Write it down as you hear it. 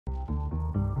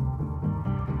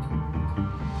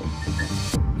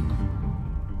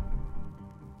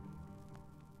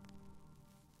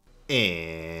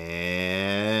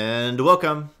And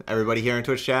welcome everybody here in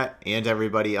Twitch chat and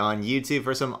everybody on YouTube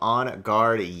for some on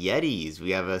Garde Yetis.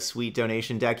 We have a sweet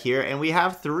donation deck here, and we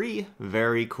have three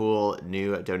very cool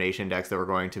new donation decks that we're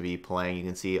going to be playing. You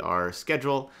can see our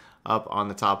schedule up on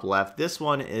the top left. This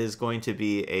one is going to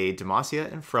be a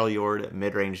Demacia and Freljord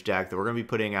mid-range deck that we're going to be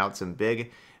putting out some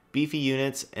big beefy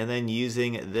units and then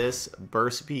using this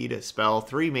burst speed spell,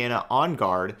 3 mana on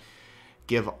guard.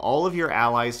 Give all of your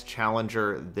allies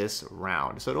Challenger this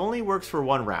round. So it only works for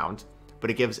 1 round, but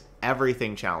it gives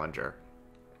everything Challenger.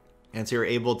 And so you're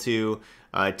able to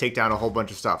take down a whole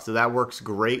bunch of stuff. So that works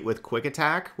great with Quick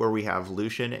Attack, where we have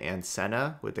Lucian and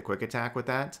Senna with the Quick Attack with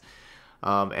that.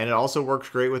 And it also works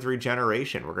great with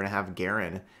Regeneration. We're going to have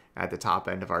Garen at the top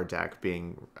end of our deck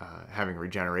being having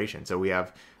Regeneration. So we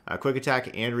have Quick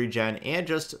Attack and Regen and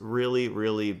just really,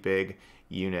 really big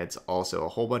units. Also a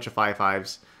whole bunch of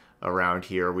 5/5s. Around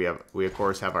here, we of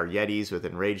course have our Yetis with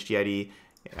Enraged Yeti,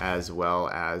 as well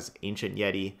as Ancient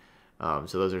Yeti.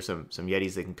 So those are some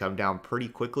Yetis that can come down pretty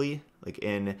quickly, like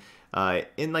in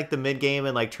like the mid game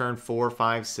and like turn 4,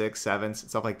 5, 6, 7,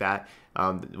 stuff like that.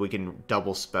 We can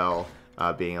double spell,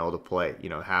 being able to play,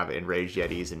 have Enraged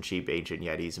Yetis and cheap Ancient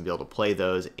Yetis, and be able to play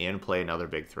those and play another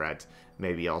big threat,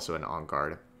 maybe also an on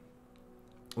guard.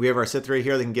 We have our Cithra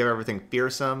here that can give everything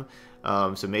fearsome.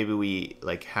 So maybe we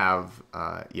like have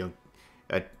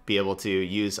be able to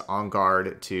use on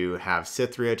guard to have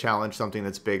Cithria challenge something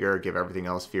that's bigger, give everything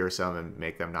else fearsome, and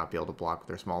make them not be able to block with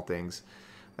their small things.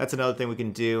 That's another thing we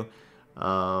can do.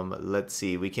 Let's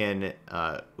see, we can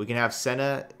have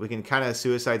Senna. We can kind of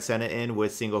suicide Senna in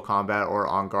with single combat or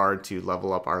on guard to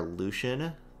level up our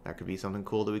Lucian. That could be something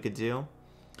cool that we could do.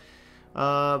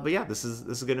 But yeah, this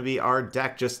is going to be our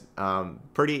deck. Just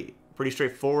pretty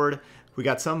straightforward. We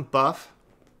got some buff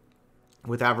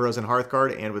with Avaros and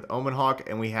Hearthguard and with Omen Hawk,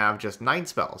 and we have just 9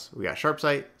 spells. We got Sharp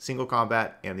Sight, Single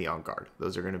Combat, and the On Guard.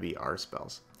 Those are going to be our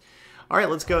spells. All right,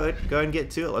 let's go ahead and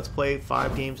get to it. Let's play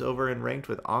 5 games over in ranked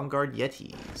with On Garde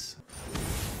Yetis.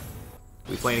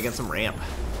 We're playing against some ramp.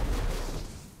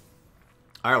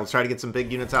 All right, let's try to get some big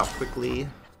units out quickly.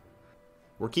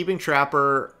 We're keeping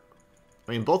Trapper.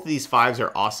 I mean, both of these 5s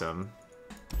are awesome,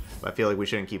 but I feel like we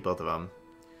shouldn't keep both of them.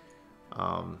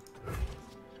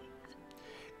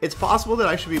 It's possible that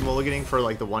I should be mulliganing for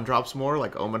like the 1-drops more,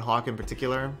 like Omen Hawk in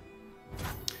particular.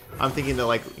 I'm thinking that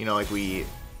like we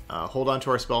hold on to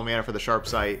our spell mana for the Sharp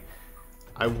Sight.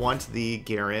 I want the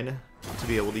Garen to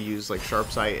be able to use like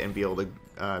Sharp Sight and be able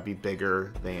to be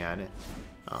bigger than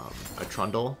a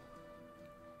Trundle.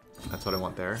 That's what I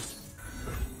want there.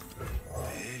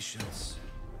 Patience.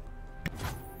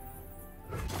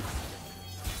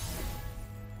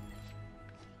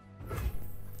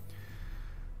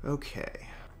 Okay.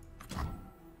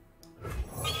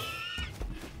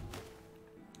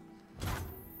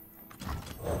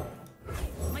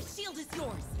 My shield is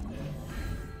yours.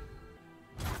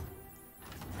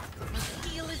 My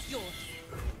steel is yours.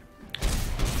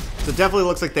 So it definitely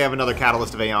looks like they have another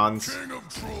Catalyst of Aeons. King of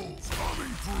Trolls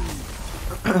coming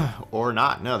through. Or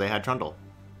not. No, they had Trundle.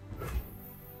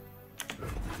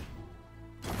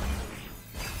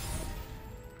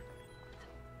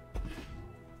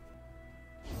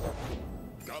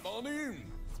 Come on in.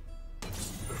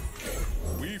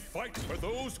 We fight for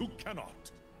those who cannot.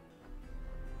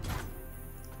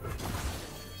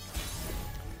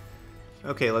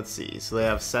 Okay, let's see. So they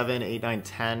have 7, 8, 9,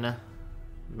 10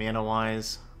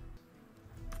 mana-wise.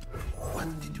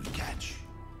 What did we catch?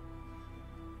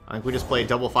 I think we just played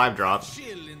double 5-drop.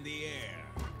 Chill in the air.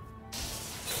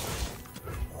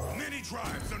 Many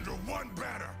tribes under one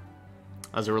banner.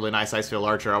 That was a really nice Icefield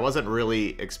Archer. I wasn't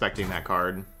really expecting that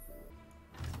card.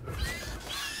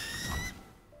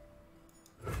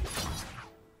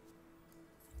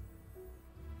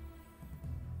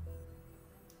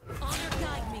 Honor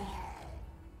guide me.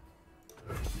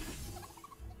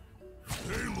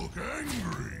 They look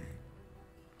angry.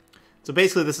 So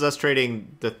basically this is us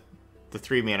trading the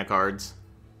 3 mana cards.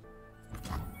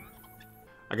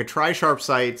 I could try Sharp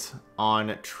Sight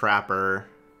on Trapper.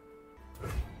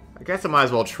 I guess I might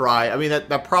as well try. I mean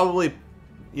that probably,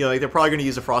 like they're probably going to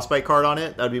use a Frostbite card on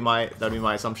it. That'd be my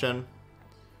assumption.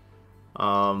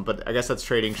 But I guess that's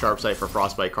trading Sharp Sight for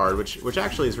Frostbite card, which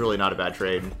actually is really not a bad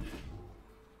trade.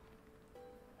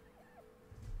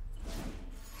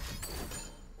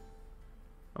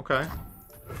 Okay.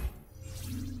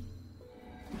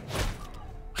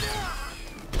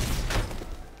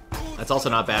 That's also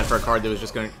not bad for a card that was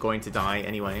just going to die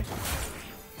anyway.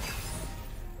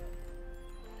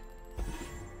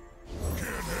 Can't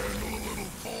handle a little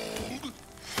cold.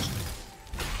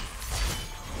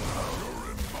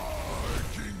 You're in my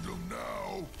kingdom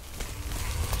now.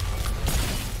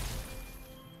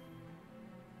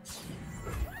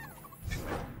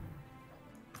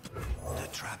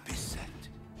 trap is set.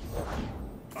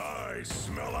 I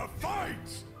smell a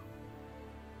fight!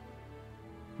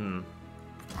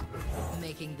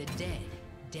 Making the dead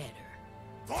deader.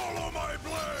 Follow my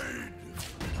blade!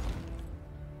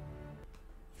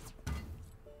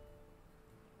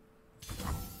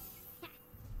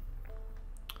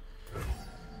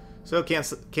 So can't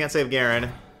save Garen.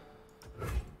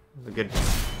 A good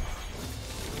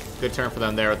turn for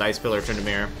them there with Ice Pillar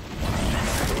Tryndamere.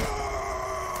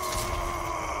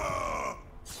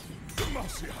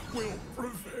 Demacia will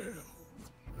prevail.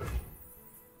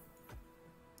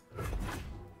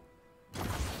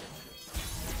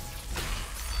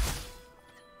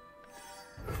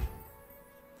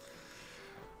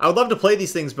 I would love to play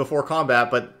these things before combat,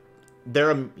 but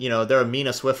they're a Mina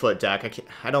Swiftfoot deck.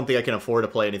 I don't think I can afford to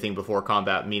play anything before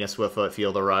combat. Mina Swiftfoot,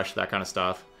 Feel the Rush, that kind of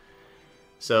stuff.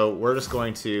 So we're just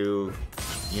going to,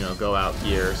 go out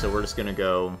here. So we're just going to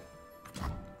go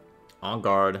on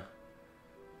guard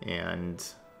and...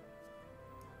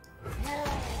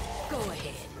 Go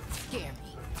ahead. Scare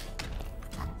me.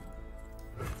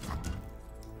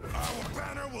 Our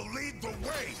banner will lead the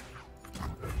way.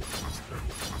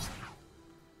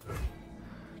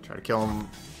 Try to kill him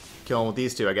with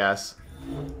these two, I guess.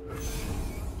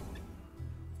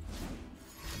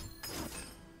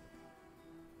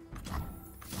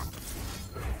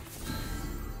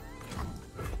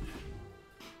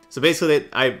 So basically,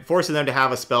 I'm forcing them to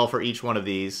have a spell for each one of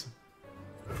these.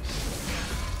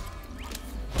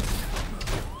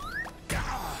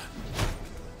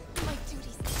 My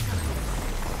duty's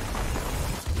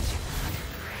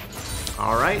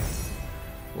All right,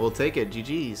 we'll take it.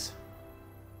 GG's.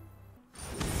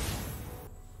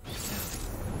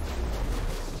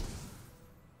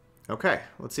 Okay,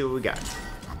 let's see what we got.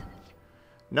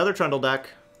 Another Trundle deck.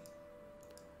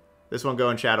 This one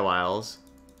going Shadow Isles.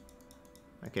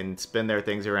 I can spin their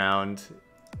things around.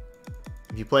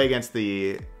 If you play against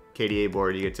the KDA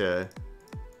board, you get to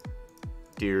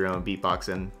do your own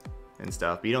beatboxing and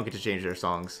stuff, but you don't get to change their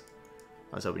songs.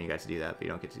 I was hoping you guys to do that, but you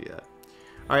don't get to do that.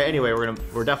 All right, anyway,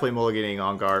 we're definitely mulliganing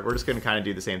on guard. We're just gonna kind of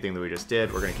do the same thing that we just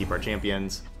did. We're gonna keep our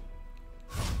champions.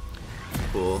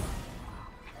 Cool.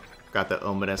 Got the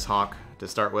Ominous Hawk to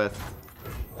start with.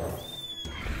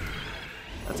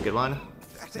 That's a good one.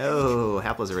 Oh,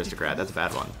 Hapless Aristocrat. That's a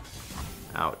bad one.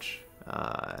 Ouch.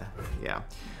 Yeah.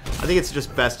 I think it's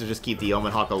just best to just keep the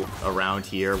Omen Hawk around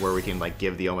here where we can like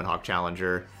give the Omen Hawk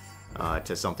Challenger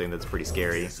to something that's pretty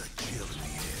scary. There's a chill in the air.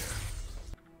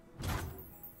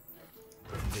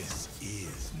 This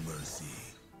is mercy.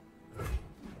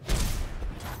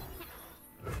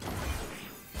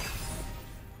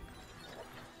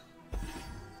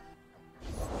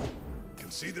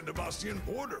 Can see the Demacian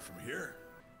border from here.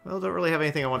 Well, don't really have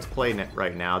anything I want to play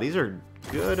right now. These are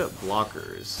good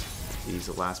blockers, these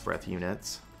Last Breath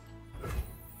units.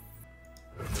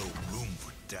 No room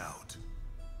for doubt.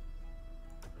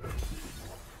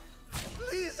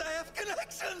 Please, I have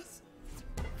connections!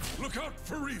 Look out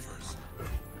for Reavers!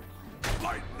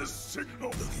 Light the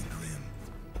signal! Looking grim.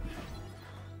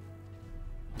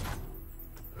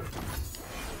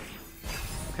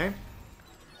 Okay.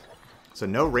 So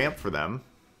no ramp for them.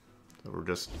 So we're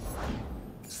just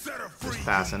Set her free, you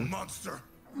passing. monster!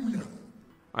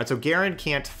 Alright, so Garen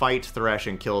can't fight Thresh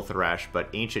and kill Thresh, but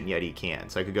Ancient Yeti can.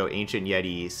 So I could go Ancient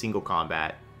Yeti single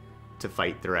combat to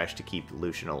fight Thresh to keep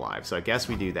Lucian alive. So I guess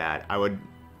we do that. I would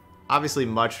obviously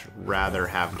much rather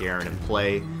have Garen in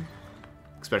play,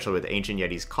 especially with Ancient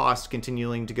Yeti's cost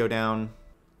continuing to go down.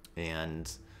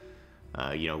 And,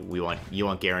 you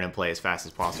want Garen in play as fast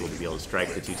as possible to be able to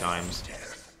strike the 2 times.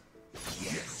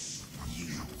 Yes, you.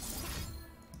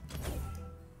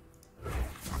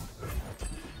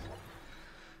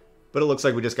 But it looks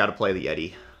like we just got to play the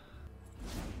Yeti.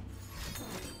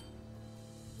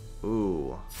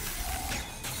 Ooh.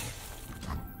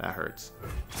 That hurts.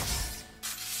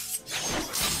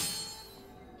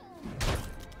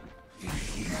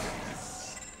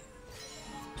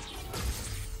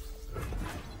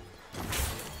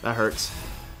 That hurts.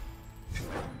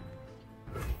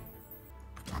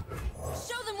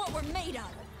 Show them what we're made of.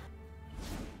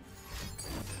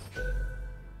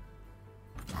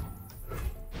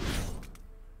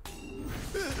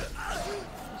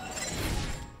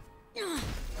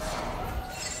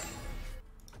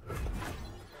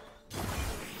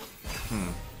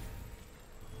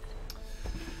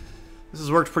 This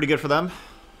has worked pretty good for them,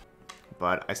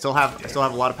 but I still have a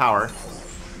lot of power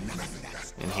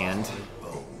in hand.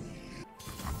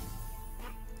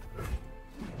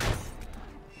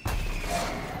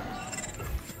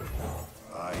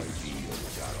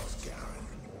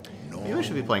 Maybe I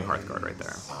should be playing Hearthguard right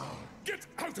there. Get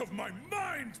out of my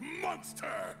mind,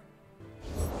 monster!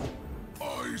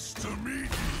 Ice to meet you!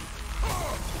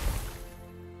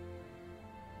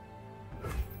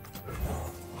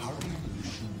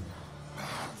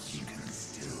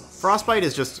 Frostbite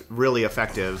is just really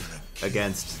effective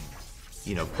against,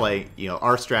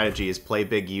 our strategy is play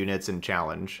big units and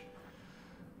challenge.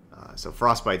 So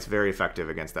Frostbite's very effective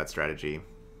against that strategy.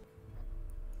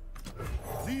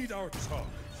 Lead our charge.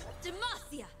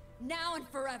 Demacia, now and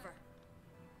forever.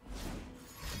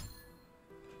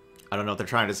 I don't know if they're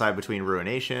trying to decide between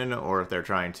Ruination or if they're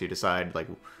trying to decide like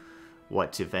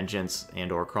what to Vengeance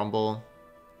and or Crumble.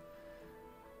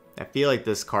 I feel like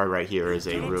this card right here is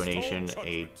a Ruination,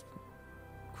 a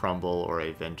Crumble, or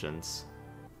a Vengeance.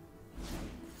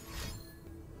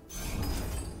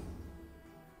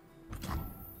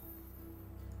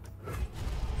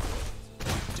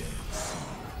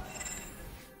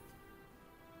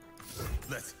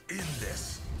 Let's end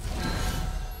this.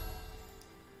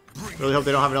 Really hope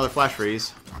they don't have another Flash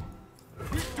Freeze.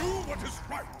 We do what is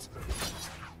right.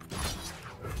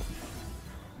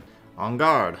 On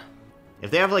guard. If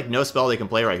they have like no spell they can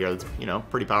play right here, that's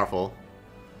pretty powerful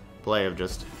play of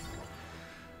just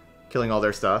killing all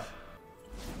their stuff.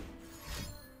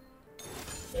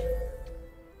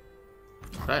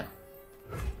 Okay.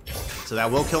 So that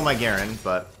will kill my Garen,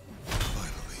 but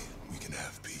Finally, we can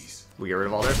have peace. we get rid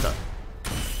of all their stuff.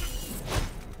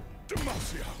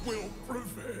 Demacia will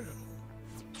prevail.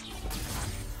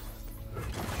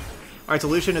 Alright, so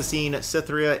Lucian has seen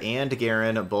Cytheria and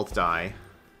Garen both die,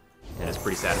 and is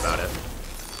pretty sad about it.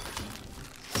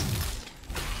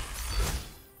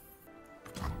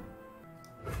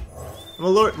 I'm a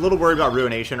little worried about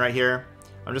Ruination right here.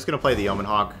 I'm just going to play the Omen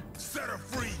Hawk. Set her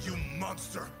free, you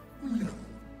monster.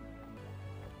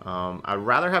 I'd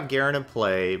rather have Garen in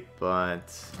play,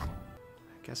 but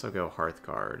I guess I'll go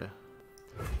Hearthguard.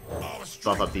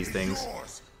 Buff up these things.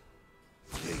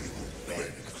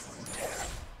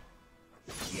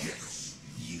 Yes,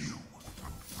 you.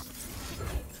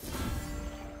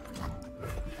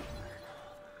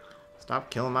 Stop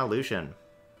killing my Lucian.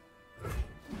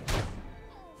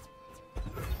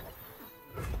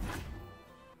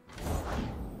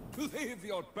 Leave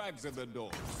your bags in the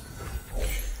door.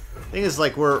 Thing is,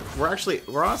 like, we're honestly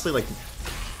like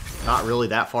not really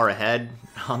that far ahead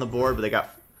on the board, but they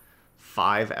got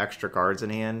 5 extra cards in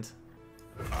hand.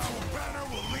 Our banner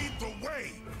will lead the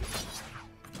way.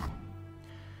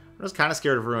 I'm just kind of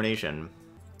scared of Ruination.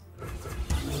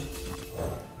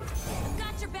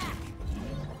 Got your back.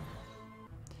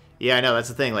 Yeah, I know, that's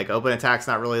the thing. Like, open attack's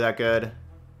not really that good.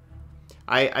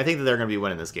 I think that they're going to be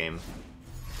winning this game.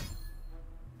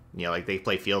 Like, they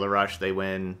play Field of Rush, they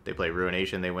win. They play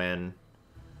Ruination, they win.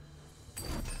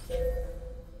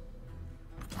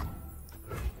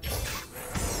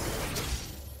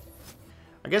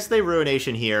 I guess they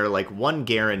Ruination here. Like, one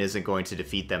Garen isn't going to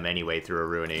defeat them anyway through a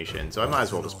Ruination, so I might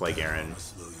as well just play Garen.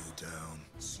 Slow you down.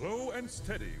 Slow and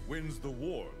steady wins the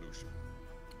war, Lucian.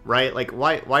 Right? Like,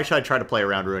 why should I try to play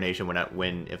around Ruination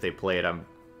when if they play it, I'm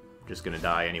just gonna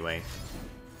die anyway.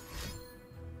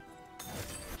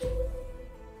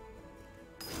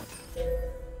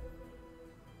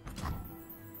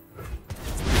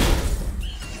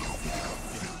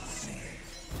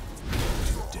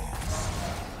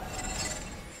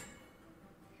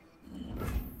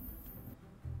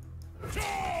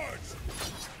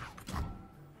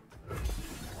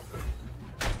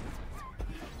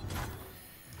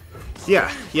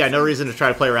 Yeah, no reason to try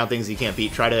to play around things you can't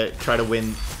beat. Try to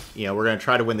win. We're gonna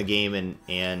try to win the game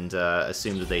and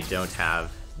assume that they don't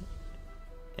have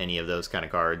any of those kind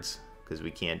of cards, because we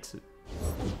can't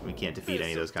defeat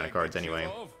any of those kind of cards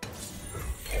anyway.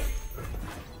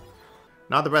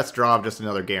 Not the best draw of just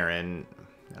another Garen.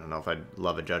 I don't know if I'd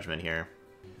love a Judgment here.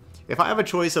 If I have a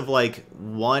choice of like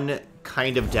one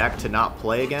kind of deck to not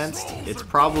play against, it's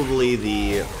probably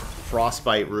the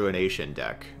Frostbite Ruination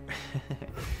deck.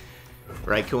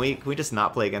 Right? Can we just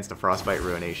not play against a Frostbite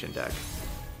Ruination deck?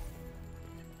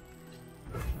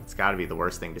 It's got to be the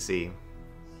worst thing to see.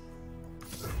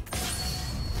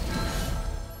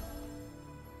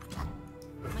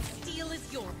 My steel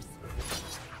is yours.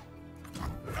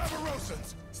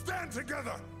 Avarosans, stand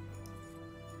together.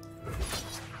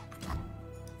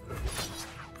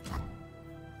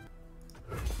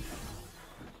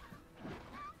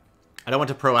 I don't want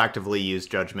to proactively use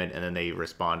Judgment and then they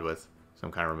respond with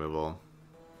some kind of removal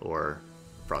or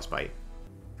Frostbite.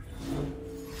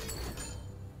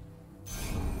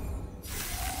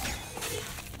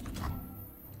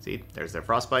 See, there's their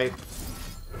Frostbite.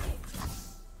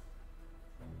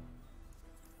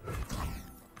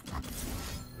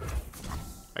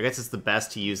 I guess it's the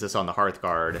best to use this on the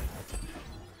Hearthguard.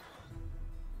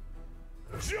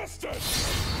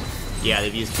 Justice. Yeah,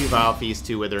 they've used 2 Vile Feast,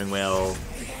 2 Withering Wail.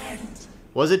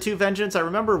 Was it 2 Vengeance? I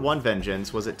remember 1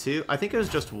 Vengeance. Was it 2? I think it was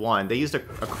just 1. They used I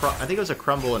think it was a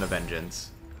Crumble and a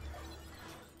Vengeance.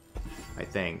 I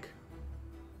think.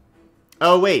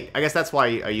 Oh, wait. I guess that's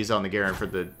why I used it on the Garen for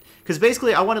the... Because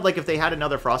basically, I wanted, like, if they had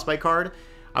another Frostbite card,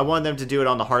 I wanted them to do it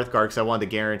on the Hearthguard because I wanted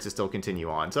the Garen to still continue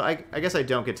on. So I guess I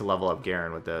don't get to level up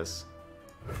Garen with this.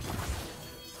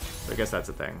 So I guess that's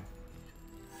a thing.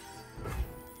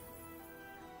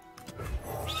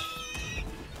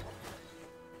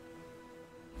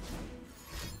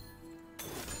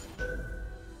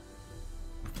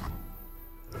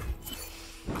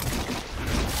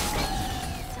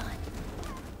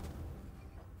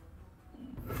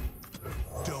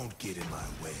 Don't get in my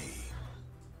way.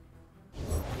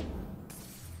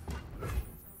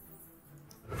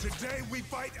 Today we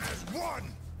fight as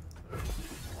one.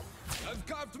 I've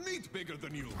carved meat bigger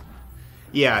than you.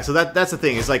 Yeah, so that's the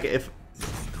thing. Is like if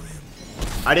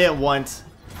I didn't want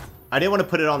to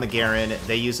put it on the Garen,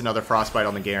 they used another Frostbite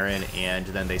on the Garen, and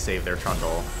then they saved their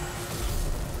Trundle.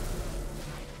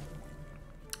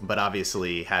 But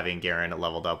obviously, having Garen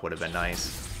leveled up would have been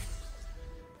nice.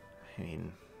 I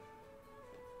mean,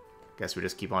 guess we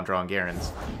just keep on drawing Garens.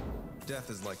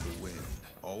 Death is like the wind,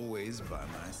 always by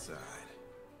my side.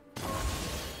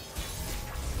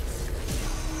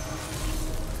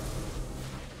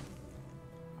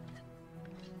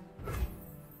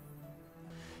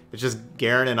 It's just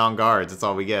Garen and on guards. That's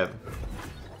all we get.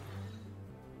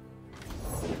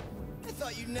 I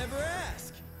thought you'd never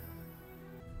ask.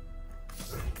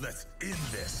 Let's end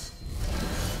this.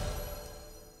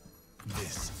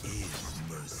 This is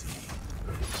mercy.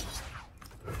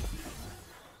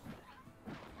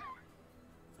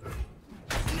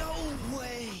 No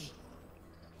way.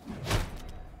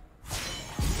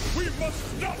 We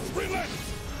must not relent.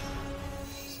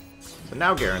 So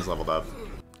now Garen's leveled up.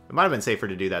 It might have been safer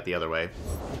to do that the other way.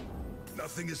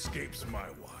 Nothing escapes my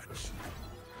watch.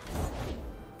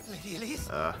 Lady Elise?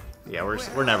 Yeah,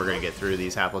 we're never going to get through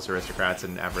these hapless aristocrats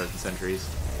and Aberrant sentries.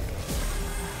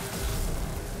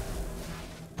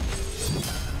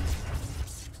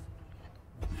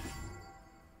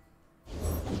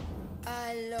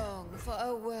 I long for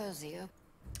a worthier.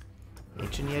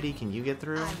 Ancient Yeti, can you get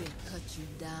through? I will cut you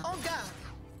down. On God.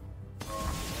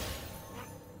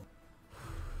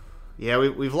 Yeah,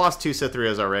 we've lost 2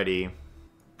 Cithrios already.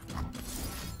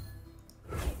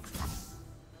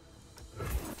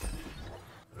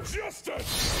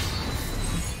 Justice.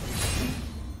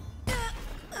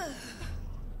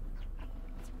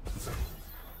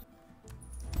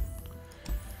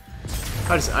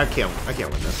 I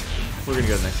can't win this. We're gonna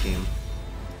go to the next game.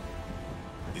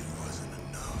 It wasn't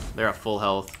enough. They're at full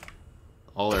health.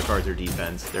 All their cards are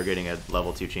defense. They're getting a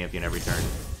level 2 champion every turn.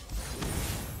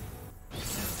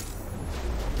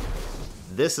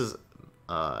 This is...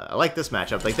 I like this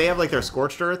matchup. Like, they have, like, their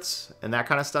Scorched Earths and that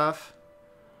kind of stuff.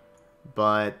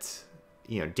 But,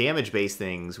 you know, damage-based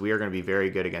things, we are going to be very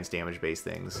good against damage-based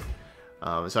things.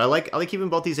 So I like keeping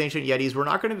both these Ancient Yetis. We're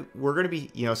going to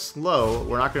be, you know, slow.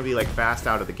 We're not going to be, like, fast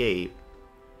out of the gate.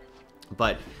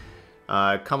 But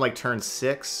come, like, turn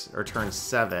 6 or turn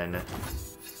 7,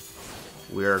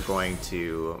 we're going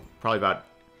to, probably about...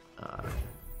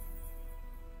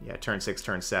 yeah, turn 6,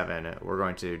 turn 7, we're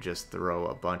going to just throw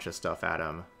a bunch of stuff at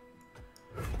him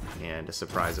and to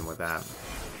surprise him with that.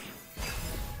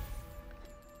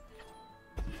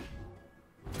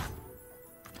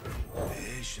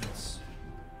 Patience.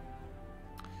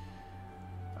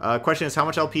 Question is, how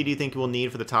much LP do you think we'll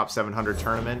need for the top 700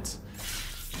 tournament?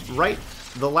 Right,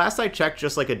 the last I checked,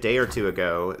 just like a day or two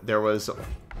ago, there was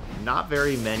not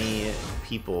very many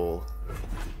people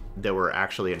that were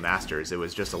actually in Masters. It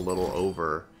was just a little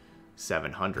over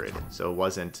 700, so it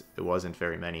wasn't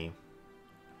very many.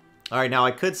 All right, now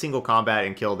I could single combat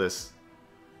and kill this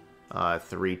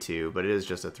 3-2, but it is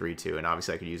just a 3-2, and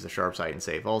obviously I could use the Sharp Sight and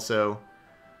save also,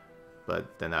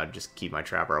 but then that would just keep my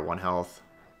Trapper at 1 health.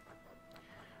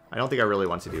 I don't think I really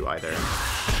want to do either.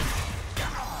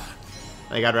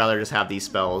 I think I'd rather just have these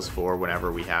spells for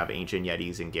whenever we have Ancient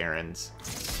Yetis and Garens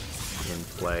in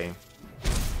play.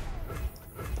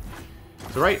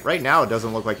 So right now, it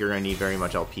doesn't look like you're going to need very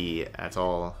much LP at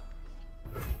all.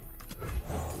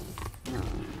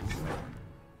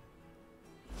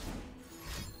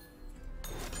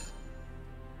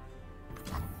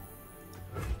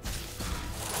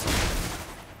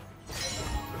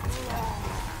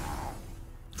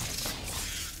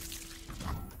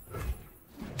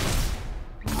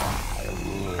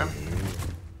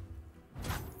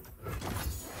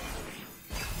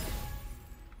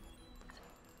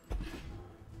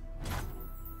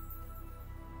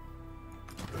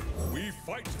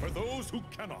 Fight for those who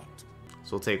cannot.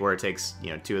 So we'll take where it takes,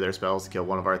 you know, 2 of their spells to kill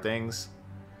one of our things.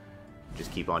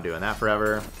 Just keep on doing that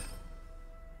forever.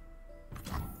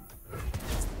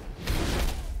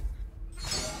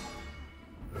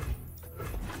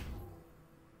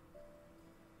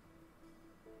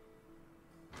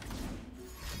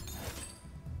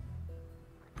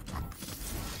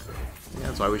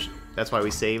 Yeah, that's why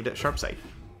we saved Sharp Sight.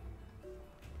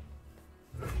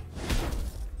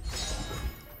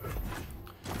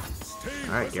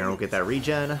 Alright, Garen will get that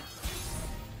regen.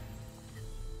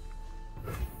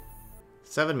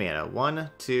 7 mana. 1,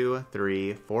 2,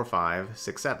 3, 4, 5,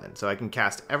 6, 7. So I can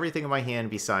cast everything in my hand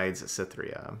besides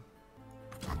Cithria.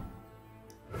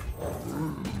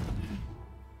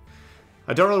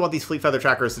 I don't really want these Fleet Feather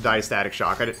Trackers to die to Static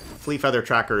Shock. Fleet Feather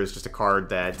Tracker is just a card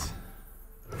that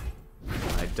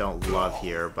I don't love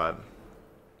here, but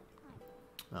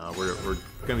we're going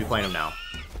to be playing them now.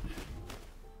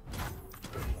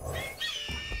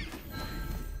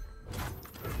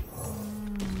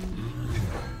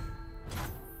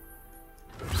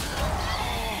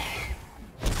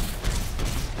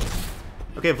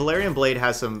 Okay, Valerian Blade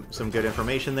has some good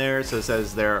information there. So it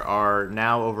says there are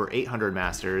now over 800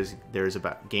 Masters. There's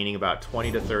gaining about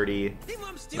 20 to 30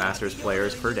 Masters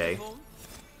players per day.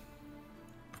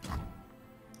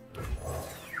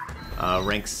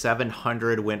 Rank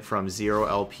 700 went from 0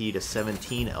 LP to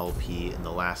 17 LP in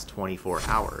the last 24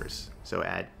 hours. So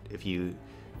if you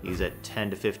use at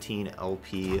 10 to 15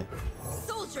 LP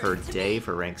per day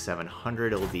for rank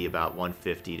 700, it'll be about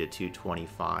 150 to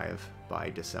 225 by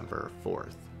December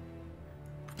 4th.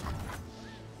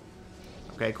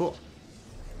 Okay, cool.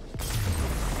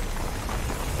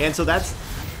 And so that's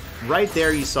right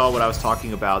there. You saw what I was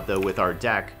talking about though with our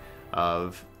deck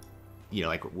of, you know,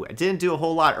 like it didn't do a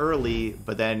whole lot early,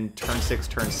 but then turn 6,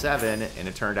 turn 7, and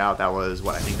it turned out that was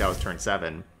what I think that was turn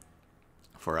 7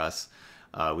 for us.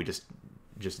 We just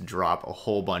drop a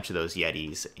whole bunch of those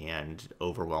Yetis and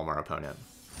overwhelm our opponent.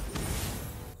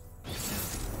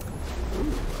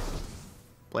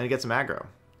 Playing to get some aggro.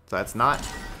 So that's not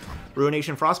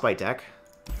Ruination Frostbite deck.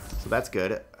 So that's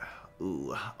good.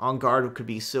 Ooh, On Guard could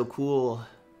be so cool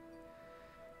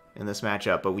in this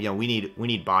matchup, but you know we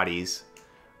need bodies.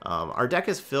 Our deck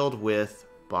is filled with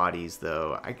bodies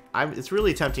though. It's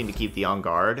really tempting to keep the On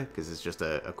Guard because it's just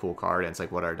a cool card and it's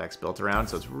like what our deck's built around.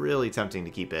 So it's really tempting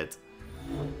to keep it.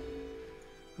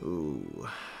 Ooh,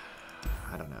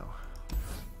 I don't know.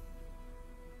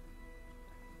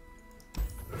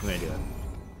 I'm gonna do it.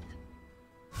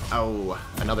 Oh,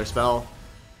 another spell.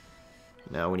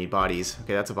 No, we need bodies.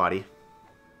 Okay, that's a body.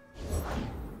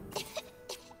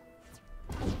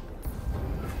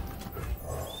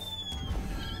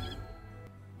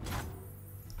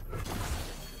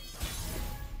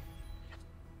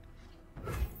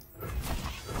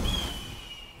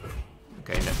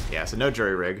 Okay, no, yeah, so no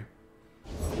jury rig.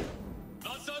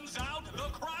 The sun's out, the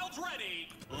crowd's ready.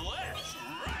 Let's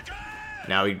wreck it!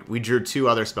 Now we drew 2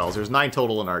 other spells. There's 9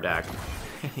 total in our deck.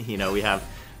 You know, we have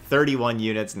 31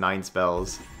 units, 9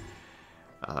 spells.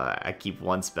 I keep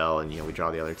 1 spell, and you know we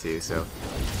draw the other 2. So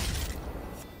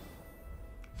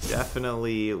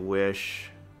definitely wish.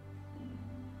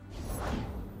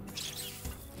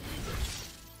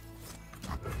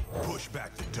 Push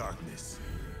back the darkness.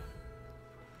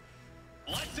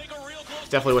 Let's take a real close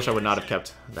Definitely wish I would not have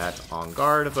kept that On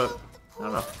Guard, but I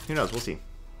don't know. Who knows? We'll see.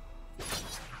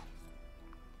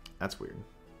 That's weird.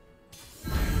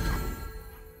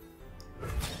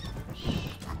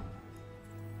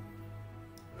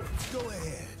 Go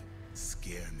ahead.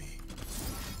 Scare me.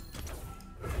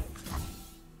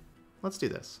 Let's do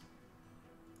this.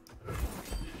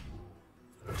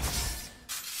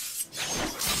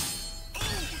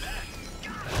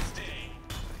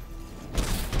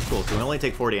 Cool, so we only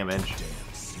take 4 damage.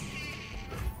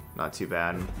 Not too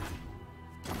bad.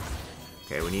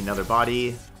 Okay, we need another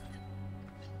body.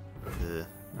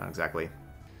 Not exactly.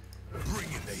 Bring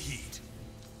in the heat.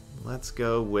 Let's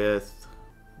go with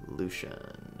Lucian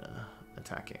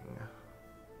attacking.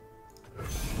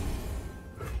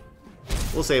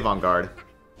 We'll save On Guard.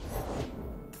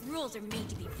 Rules are made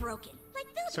to be broken. Like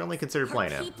those Certainly consider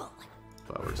playing it, people.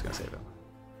 but we're just gonna save it.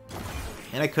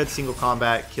 And I could single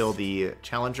combat kill the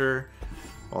Challenger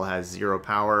while it has 0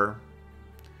 power,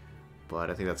 but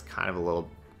I think that's kind of a little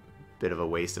bit of a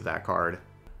waste of that card.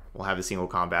 We'll have the single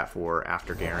combat for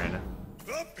after Garen.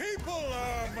 The people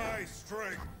are my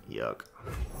strength. Yuck.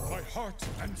 My heart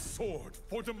and sword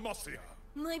for Demacia.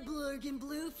 My blurg and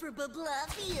blue for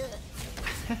Bablafia.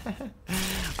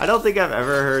 I don't think I've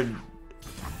ever heard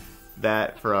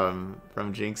that from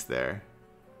Jinx there.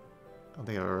 I don't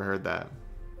think I've ever heard that.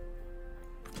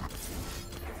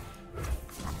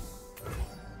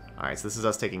 Alright, so this is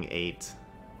us taking 8.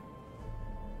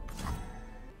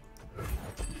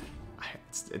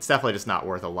 It's definitely just not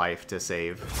worth a life to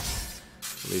save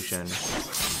Lucian.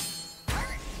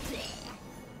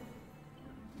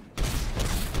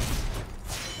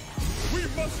 We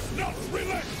must not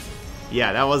relent.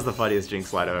 Yeah, that was the funniest Jinx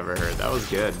slide I've ever heard. That was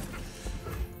good.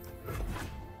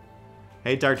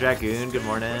 Hey, Dark Dragoon, good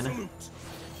morning.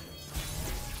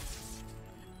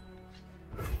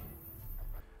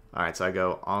 Alright, so I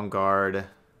go on guard.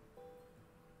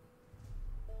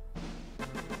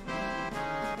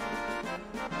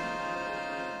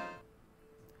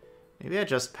 Maybe I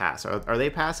just pass. Are they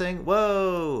passing?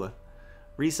 Whoa!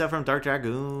 Risa from Dark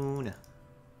Dragoon.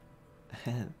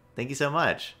 Thank you so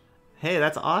much. Hey,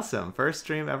 that's awesome. First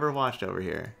stream ever watched over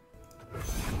here.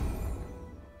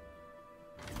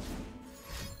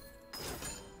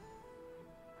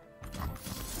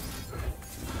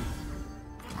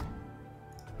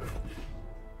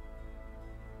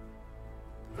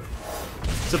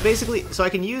 So basically, so I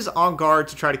can use On Guard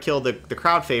to try to kill the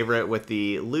crowd favorite with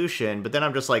the Lucian, but then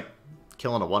I'm just like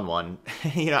killing a 1-1.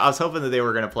 You know, I was hoping that they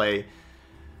were going to play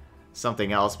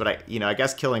something else, but I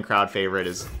guess killing crowd favorite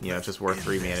is, it's just worth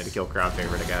 3 mana to kill crowd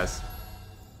favorite, I guess.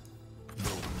 No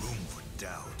room for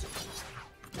doubt.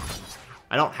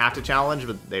 I don't have to challenge,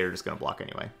 but they're just going to block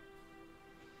anyway.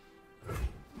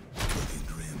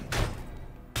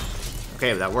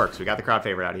 Okay, that works. We got the crowd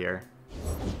favorite out of here.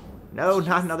 No,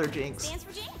 not another Jinx. Stands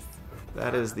for Jinx?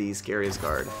 That is the scariest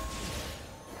card.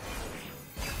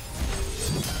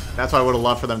 That's why I would have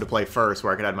loved for them to play first,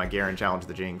 where I could have my Garen challenge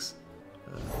the Jinx.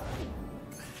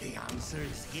 The answer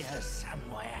is here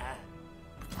somewhere.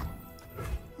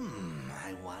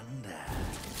 I wonder.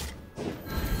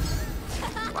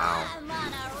 Wow. I'm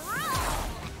on a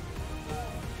roll!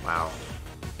 Wow.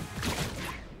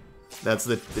 That's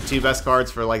the 2 best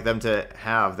cards for like them to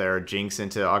have. Their Jinx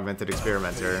into Augmented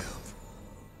Experimenter.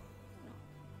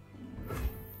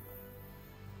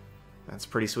 That's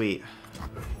pretty sweet.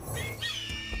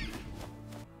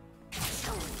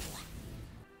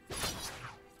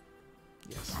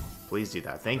 Yes, please do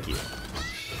that. Thank you.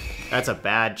 That's a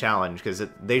bad challenge because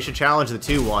they should challenge the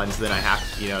 2-1s. Then I have,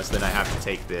 so then I have to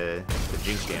take the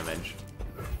Jinx damage.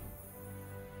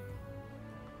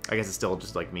 I guess it's still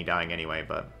just like me dying anyway,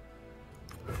 but.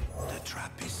 The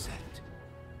trap is set.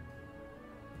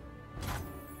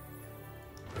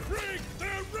 Break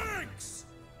their ranks.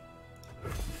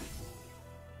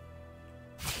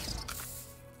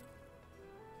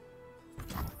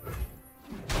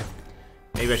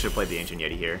 Maybe I should have played the Ancient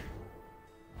Yeti here.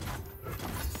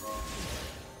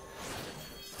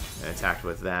 And attacked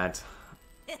with that.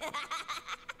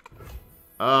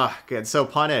 Ugh, get so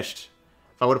punished.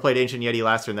 If I would have played Ancient Yeti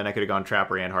last turn, then I could have gone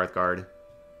Trapper and Hearthguard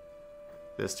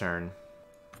this turn.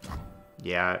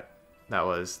 Yeah, that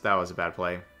was a bad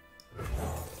play.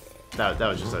 That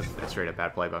was just a straight up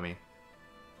bad play by me.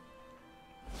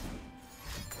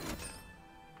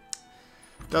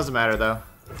 Doesn't matter though.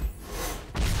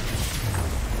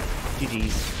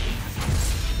 GG's.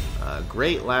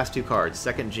 Great last 2 cards.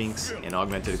 Second Jinx and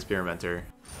Augmented Experimenter.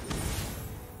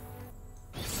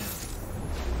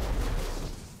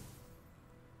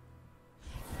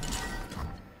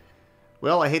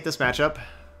 Well, I hate this matchup.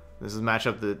 This is a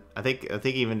matchup that I think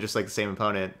even just like the same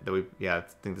opponent that I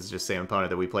think this is just the same opponent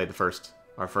that we played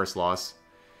our first loss.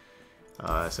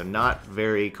 So not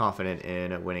very confident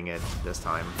in winning it this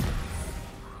time.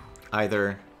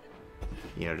 Either,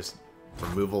 just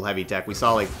removal heavy deck. We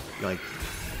saw like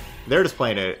they're just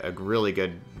playing a really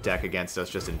good deck against us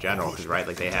just in general, because right,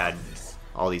 like they had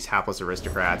all these hapless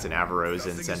aristocrats and Avaros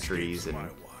and sentries and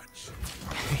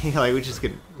like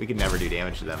we could never do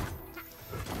damage to them.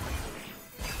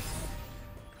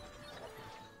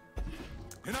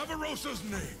 In Avarosa's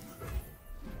name.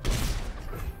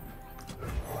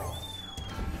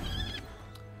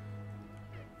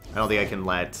 I don't think I can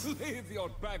let. Leave your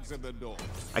bags at the door.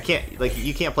 I can't, like,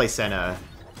 you can't play Senna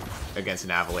against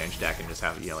an Avalanche deck and just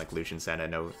have, like Lucian Senna,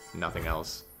 nothing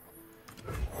else.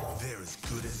 They're as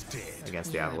good as dead.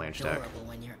 Against the Avalanche deck. Adorable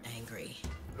when you're angry.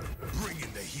 Bring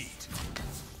in the heat.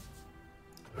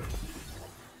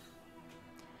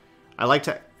 I like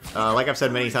to, like I've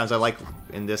said many times, I like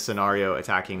in this scenario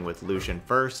attacking with Lucian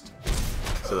first.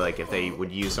 So like if they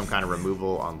would use some kind of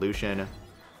removal on Lucian,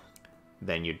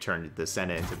 then you'd turn the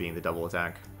Senna into being the double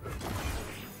attack.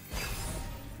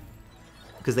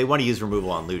 Because they want to use removal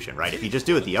on Lucian, right? If you just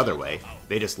do it the other way,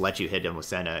 they just let you hit him with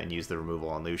Senna and use the removal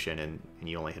on Lucian, and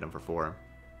you only hit him for 4.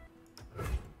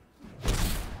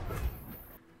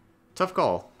 Tough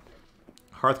call.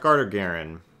 Hearthguard or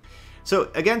Garen? So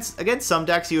against some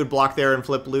decks, you would block there and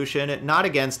flip Lucian. Not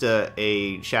against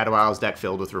a Shadow Isles deck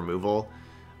filled with removal.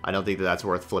 I don't think that that's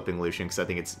worth flipping Lucian, because I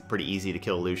think it's pretty easy to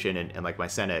kill Lucian, and like my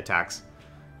Senna attacks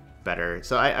better.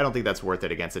 So I don't think that's worth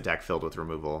it against a deck filled with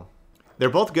removal. They're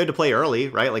both good to play early,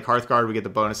 right? Like Hearthguard, we get the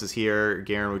bonuses here.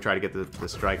 Garen, we try to get the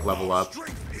strike level up.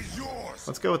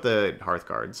 Let's go with the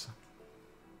Hearthguards.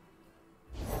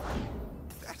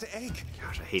 That egg.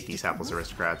 Gosh, I hate these hapless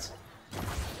aristocrats.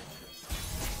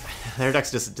 Their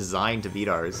deck's just designed to beat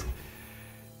ours.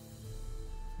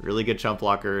 Really good chump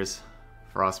blockers.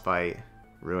 Frostbite.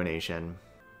 Ruination.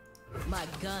 My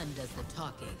gun does the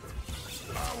talking.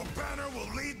 Our banner will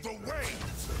lead the way.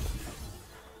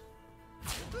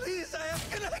 Please, I have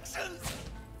connections.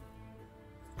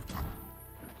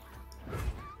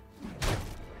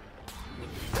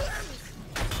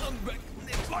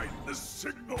 Light the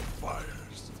signal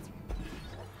fires.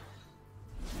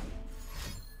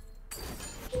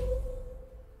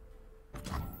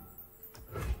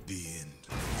 The end.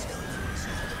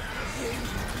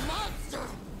 Monster!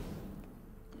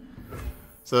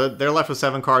 So they're left with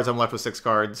 7 cards, I'm left with 6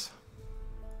 cards.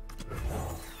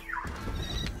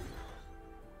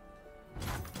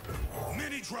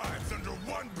 Many tribes under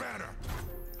one banner.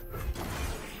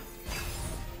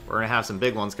 We're gonna have some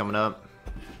big ones coming up.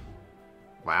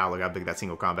 Wow, look how big that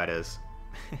single combat is.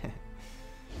 Okay,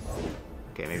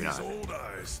 maybe These not. old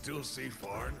eyes still see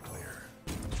far and clear.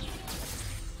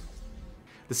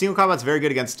 The single combat's very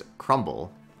good against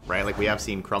Crumble, right? Like we have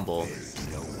seen Crumble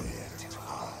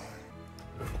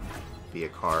be a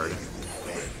card.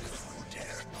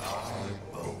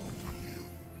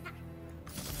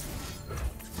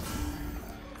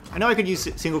 I know I could use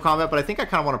single combat, but I think I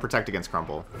kind of want to protect against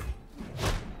Crumble.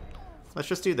 Let's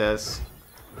just do this.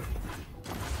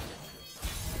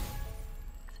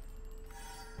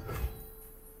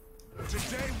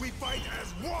 Today we fight as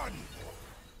one.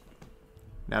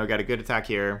 Now we got a good attack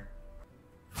here.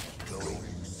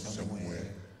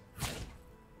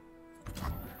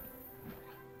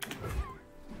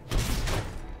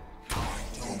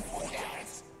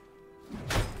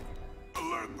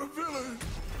 Alert the village.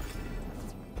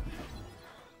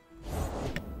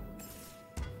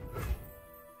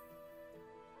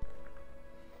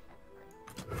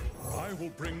 I will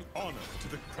bring honor to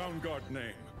the Crown Guard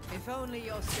name. If only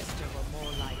your sister were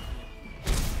more like me.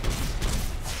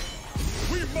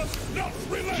 We must not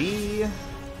relent.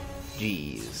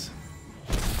 GG's.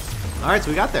 Alright, so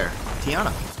we got there.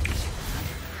 Tiana.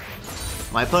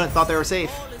 My opponent thought they were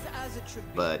safe, All is as it should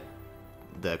be. but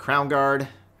the Crown Guard...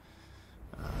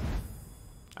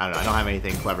 I don't know, I don't have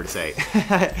anything clever to say.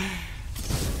 I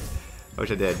wish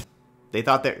I did. They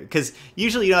thought that... Because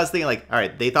usually, you know, I was thinking like,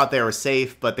 alright, they thought they were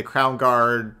safe, but the Crown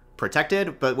Guard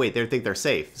protected, but wait, they think they're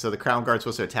safe. So the Crown Guard's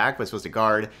supposed to attack, but it's supposed to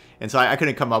guard. And so I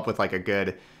couldn't come up with like a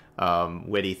good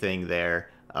witty thing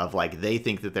there of like, they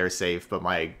think that they're safe, but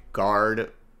my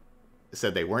guard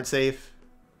said they weren't safe.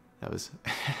 That was...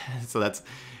 so that's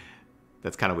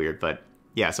kind of weird, but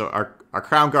yeah, so our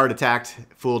Crown Guard attacked,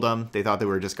 fooled them. They thought they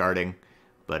were just guarding,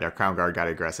 but our Crown Guard got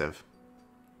aggressive.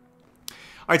 All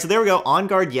right, so there we go. On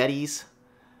Garde Yetis.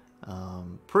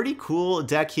 Pretty cool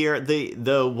deck here.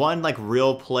 The one like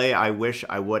real play I wish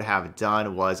I would have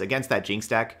done was against that Jinx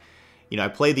deck. You know, I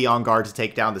played the On Guard to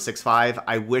take down the 6/5.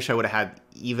 I wish I would have had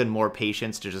even more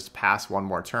patience to just pass one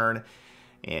more turn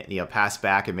and, you know, pass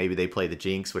back, and maybe they play the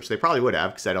Jinx, which they probably would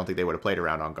have, because I don't think they would have played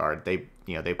around On Guard. They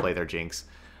play their Jinx.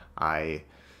 I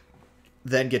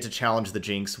then get to challenge the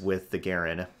Jinx with the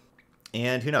Garen,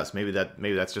 and who knows? Maybe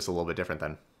that's just a little bit different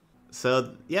then.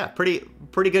 So yeah, pretty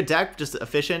good deck, just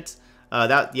efficient.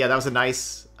 That was a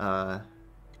nice.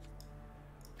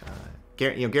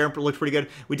 Garen looked pretty good.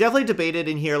 We definitely debated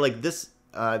in here like this.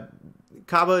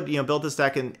 Cabo, built this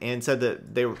deck and said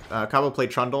that Cabo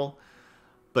played Trundle,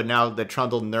 but now that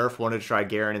Trundle nerf wanted to try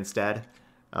Garen instead.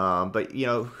 But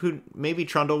maybe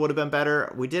Trundle would have been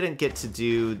better. We didn't get to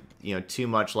do too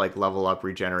much like level up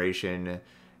regeneration,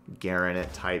 Garen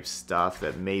type stuff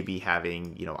that maybe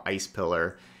having Ice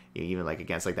Pillar, even like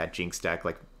against like that Jinx deck.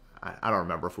 Like I don't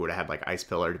remember if we would have had like Ice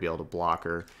Pillar to be able to block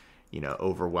or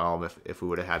Overwhelm if we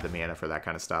would have had the mana for that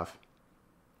kind of stuff.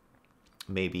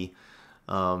 Maybe.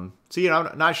 So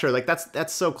I'm not sure. Like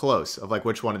that's so close of like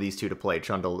which one of these two to play,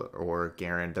 Trundle or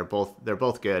Garen. They're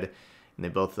both good, and they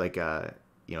both like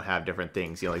have different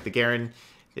things. Like the Garen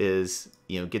is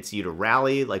gets you to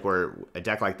rally. Like where a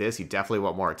deck like this, you definitely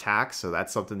want more attacks, so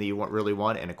that's something that you really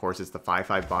want. And of course, it's the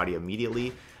 5/5 body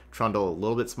immediately. Trundle a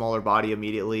little bit smaller body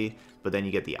immediately, but then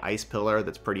you get the Ice Pillar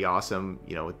that's pretty awesome.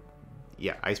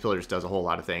 Yeah, Ice Pillar just does a whole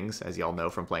lot of things, as y'all know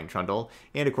from playing Trundle.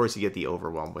 And of course, you get the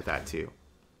Overwhelm with that too.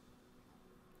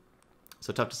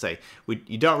 So tough to say.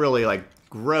 You don't really like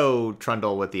grow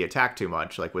Trundle with the attack too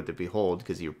much, like with the Behold,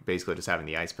 because you're basically just having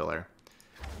the Ice Pillar.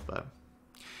 But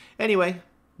anyway,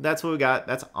 that's what we got.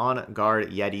 That's on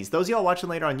Garde Yetis. Those of y'all watching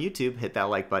later on YouTube, hit that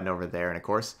like button over there. And of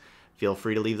course, feel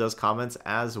free to leave those comments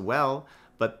as well.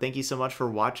 But thank you so much for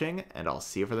watching, and I'll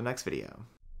see you for the next video.